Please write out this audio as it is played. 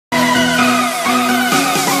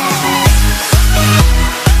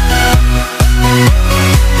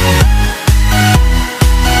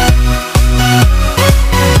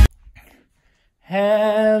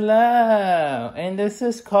this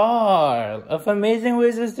is Karl of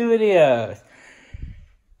AmazingWizardStudios.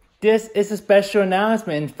 This is a special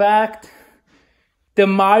announcement. In fact, the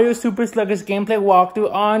Mario Super Sluggers gameplay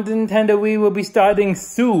walkthrough on the Nintendo Wii will be starting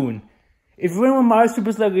soon. If you don't know what Mario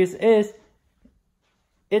Super Sluggers is,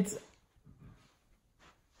 it's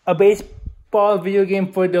a baseball video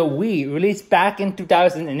game for the Wii, released back in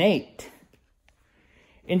 2008.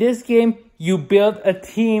 In this game, you build a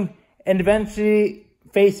team and eventually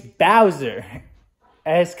face Bowser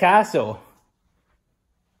at his castle.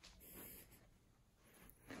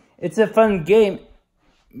 It's a fun game,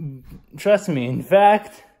 trust me. In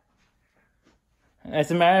fact,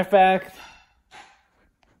 as a matter of fact,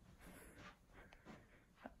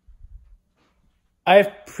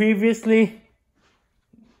 I've previously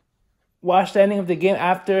watched the ending of the game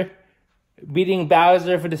after beating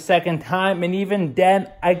Bowser for the second time, and even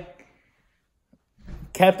then I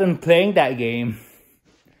kept on playing that game.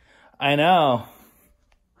 I know.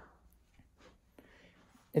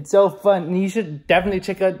 It's so fun, and you should definitely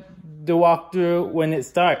check out the walkthrough when it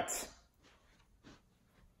starts.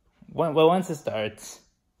 Once it starts.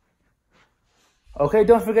 Okay,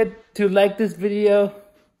 don't forget to like this video,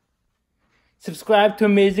 subscribe to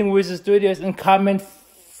AmazingWizardStudios, and comment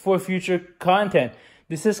for future content.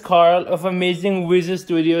 This is Karl of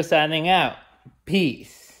AmazingWizardStudios signing out.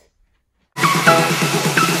 Peace.